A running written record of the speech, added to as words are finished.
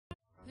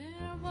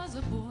was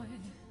a boy,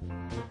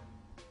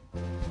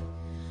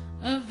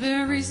 a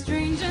very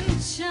strange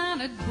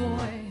enchanted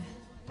boy.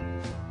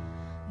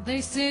 They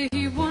say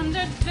he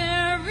wandered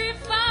very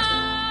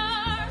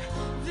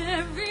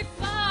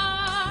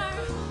far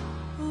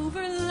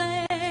over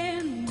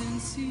land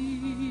and seas.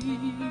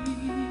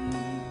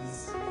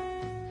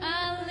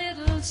 A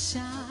little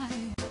shy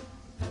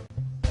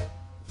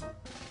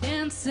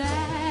and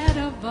sad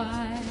of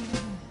eye,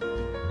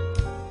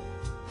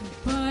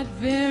 but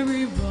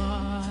very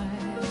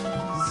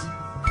wise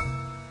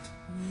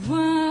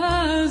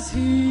was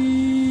he.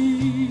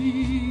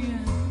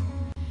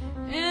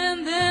 And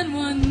then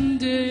one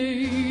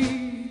day,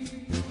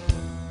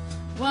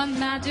 one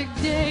magic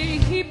day,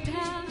 he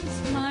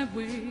passed my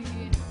way,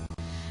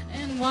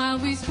 and while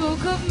we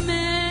spoke of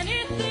many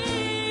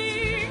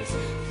things,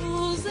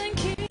 fools and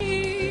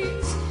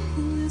kings,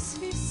 this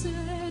he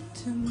said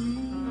to me: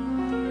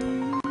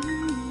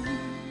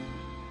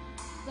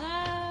 the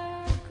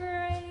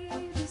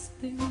greatest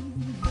thing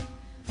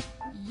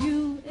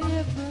you'll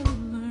ever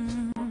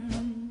learn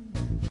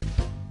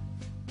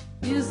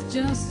is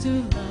just to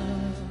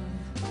love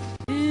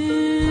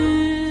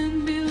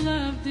and be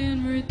loved in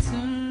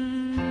return.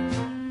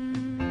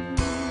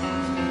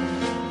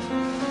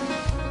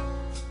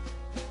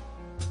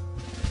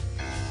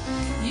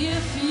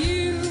 If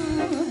you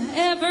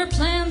ever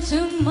plan to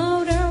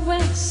motor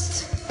west,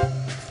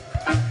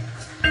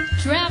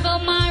 travel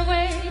my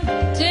way,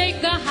 take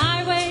the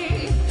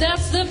highway,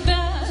 that's the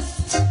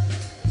best.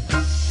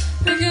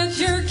 Get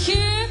your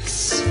kicks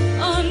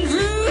on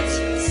Route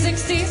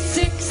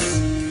 66.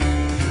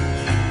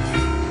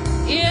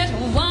 It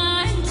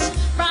winds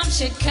from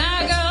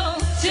Chicago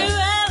to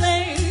LA,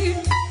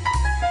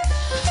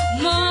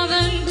 more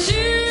than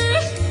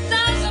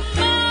 2,000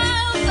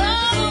 miles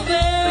all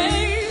the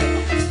way.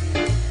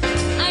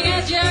 I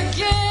got your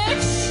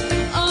kicks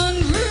on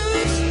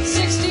Route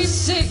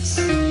 66.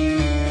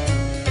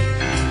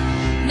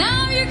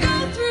 Now you go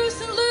through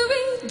St.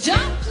 Louis,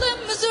 Joplin,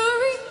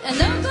 Missouri, and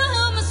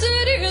Oklahoma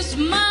City is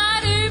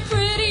mighty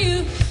pretty. You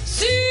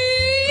see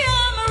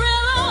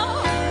Amarillo,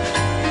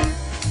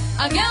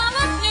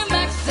 Gallup, New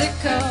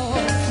Mexico,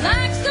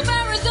 Flagstaff,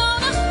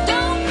 Arizona,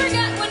 don't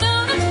forget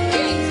Winona,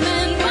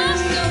 Kingsman,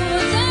 Boston,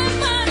 and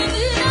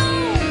Manila.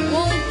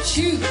 Won't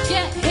you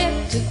get hip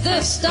to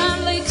this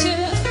Stanley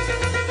tip?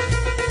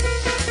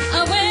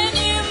 When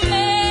you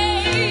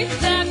make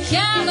that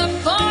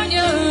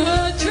California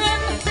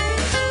trip,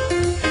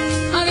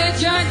 I'll get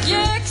your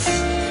kicks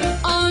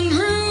on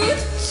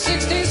Route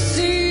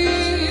 66.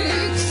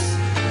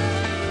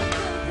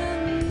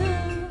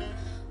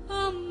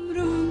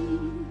 Amro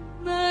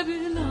ما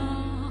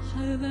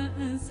بلاحظ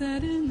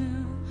أثرنا،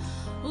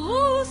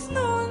 غصن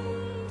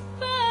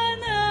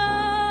فانا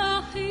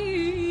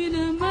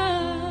حينما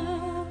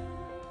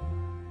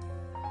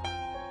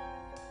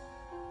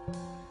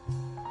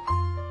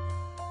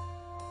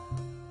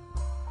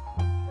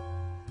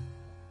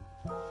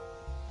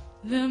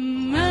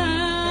لما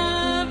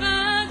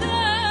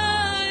بدا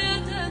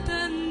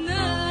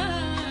يتثنى،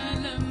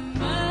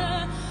 لما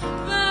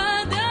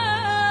بدا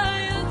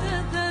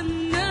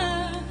يتثنى،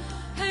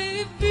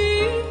 حبي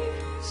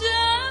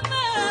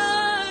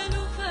جمال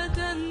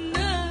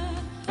فتنا،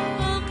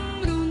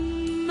 أمر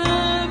ما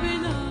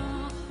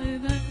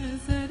بلاحظ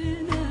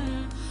أثرنا،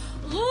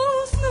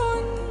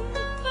 غصن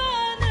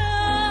فانا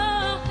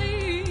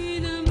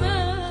حينما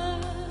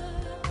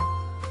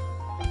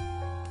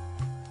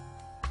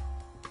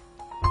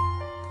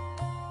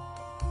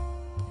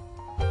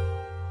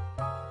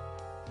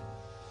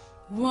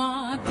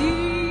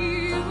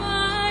وعدي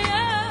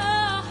ويا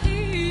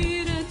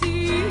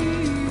حيرتي،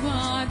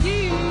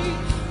 وعدي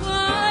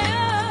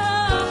ويا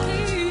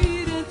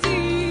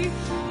حيرتي،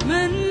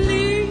 من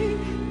لي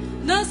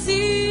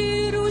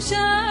نصير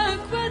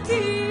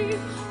شكوتي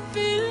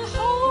في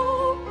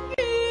الحب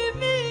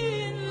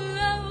من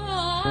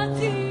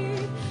لوعتي،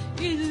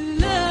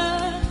 إلا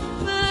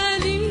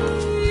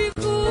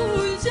مليك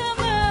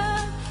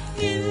الجمال،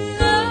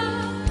 إلا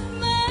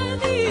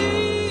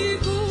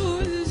مليك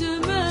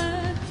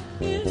الجمال،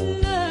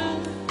 إلا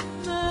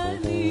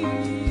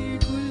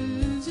مليك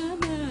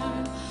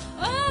الجمال.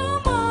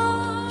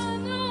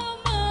 أمان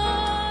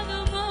أمان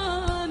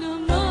أمان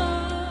أمان.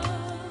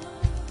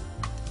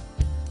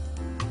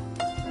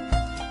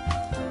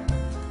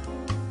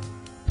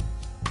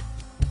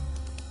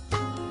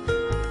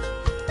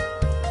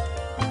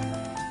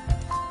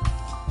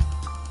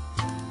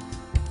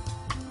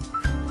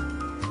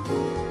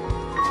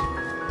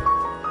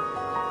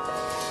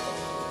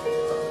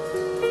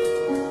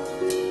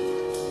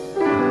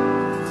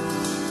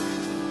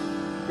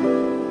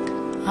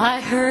 I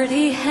heard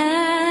he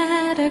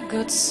had a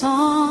good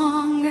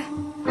song.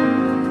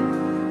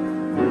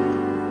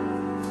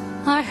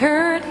 I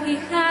heard he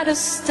had a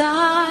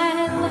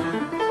style.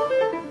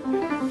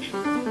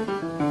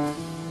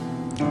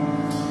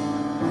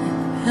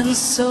 And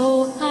so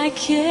I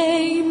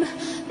came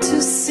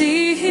to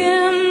see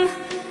him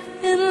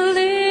and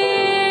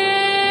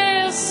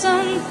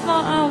listen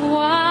for a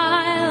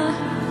while.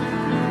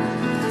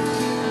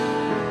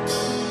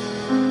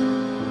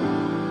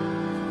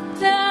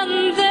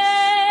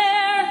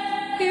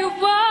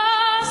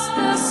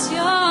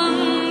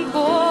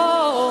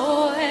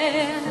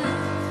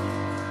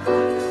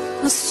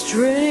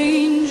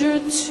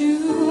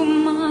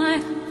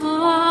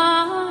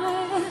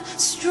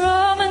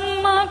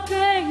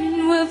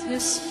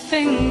 his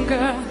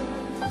finger,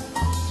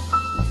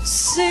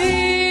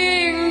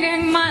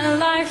 singing my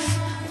life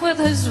with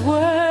his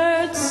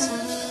words,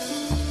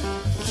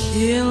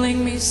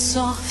 killing me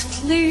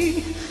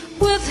softly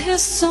with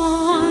his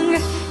song,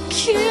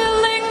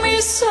 killing me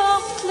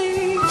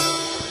softly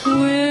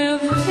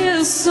with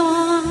his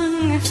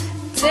song,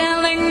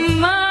 telling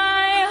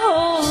my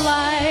whole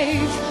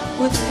life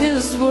with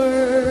his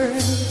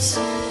words,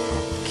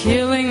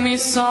 killing me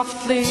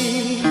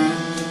softly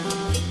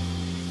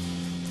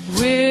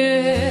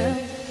with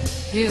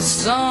his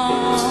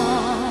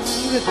song.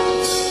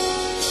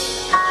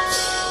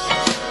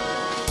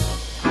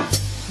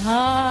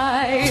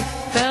 I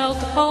felt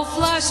all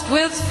flushed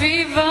with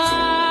fever,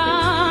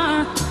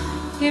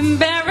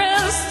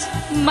 embarrassed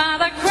by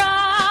the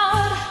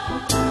crowd.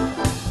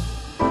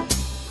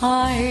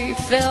 I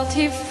felt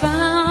he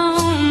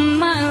found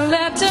my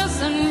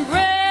letters and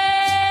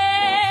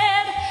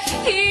read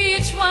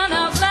each one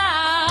out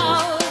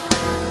loud.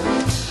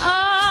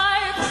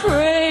 I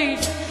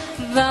prayed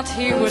that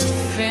he would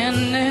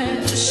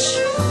finish,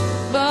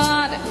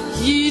 but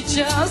he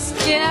just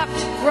kept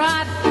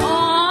right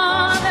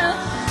on,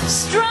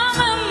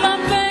 strumming my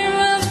pain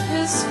with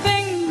his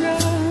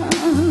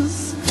fingers,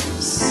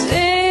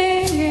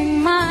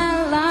 singing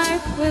my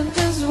life with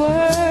his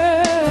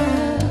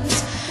words,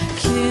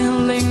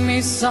 killing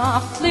me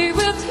softly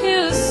with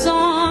his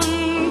song,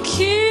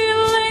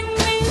 killing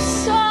me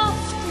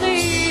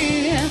softly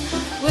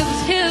with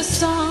his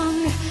song,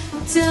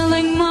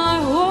 telling my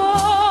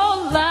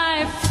whole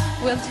life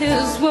with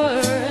his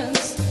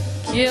words,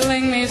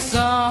 killing me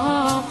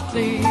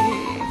softly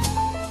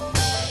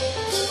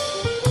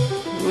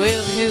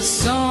with his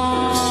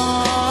song.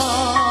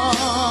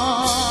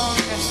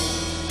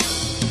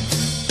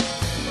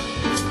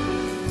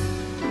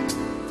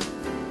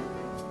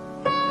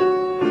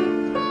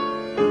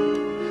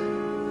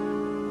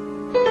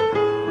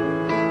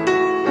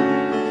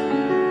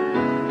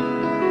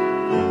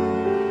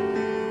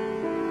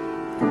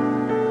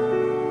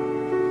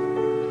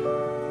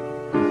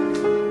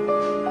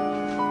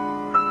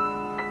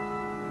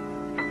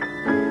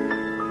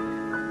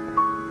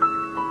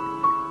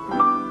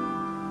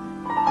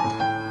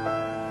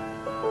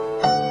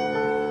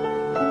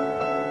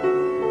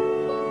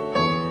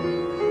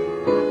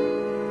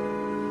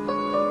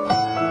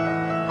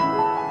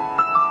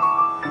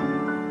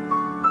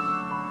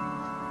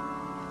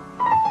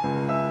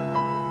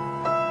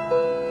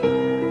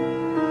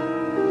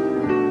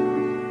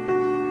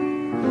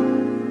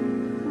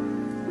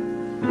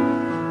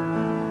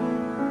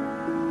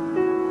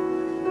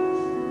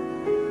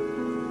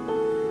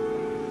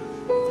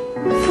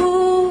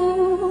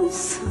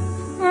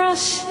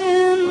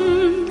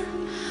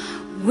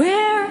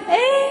 Where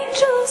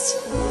angels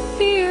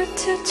fear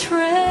to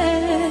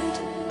tread,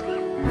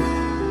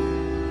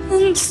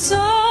 and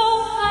so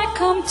I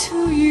come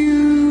to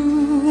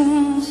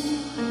you,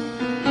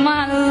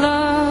 my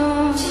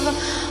love,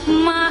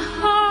 my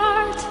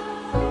heart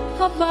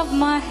above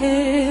my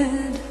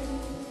head.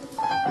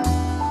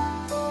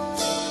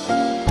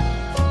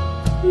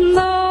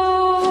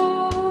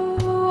 Though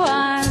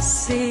I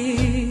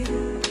see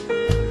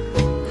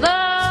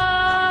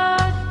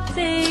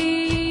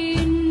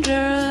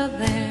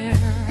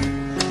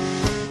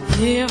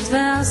if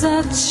there's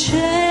a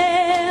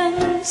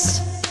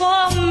chance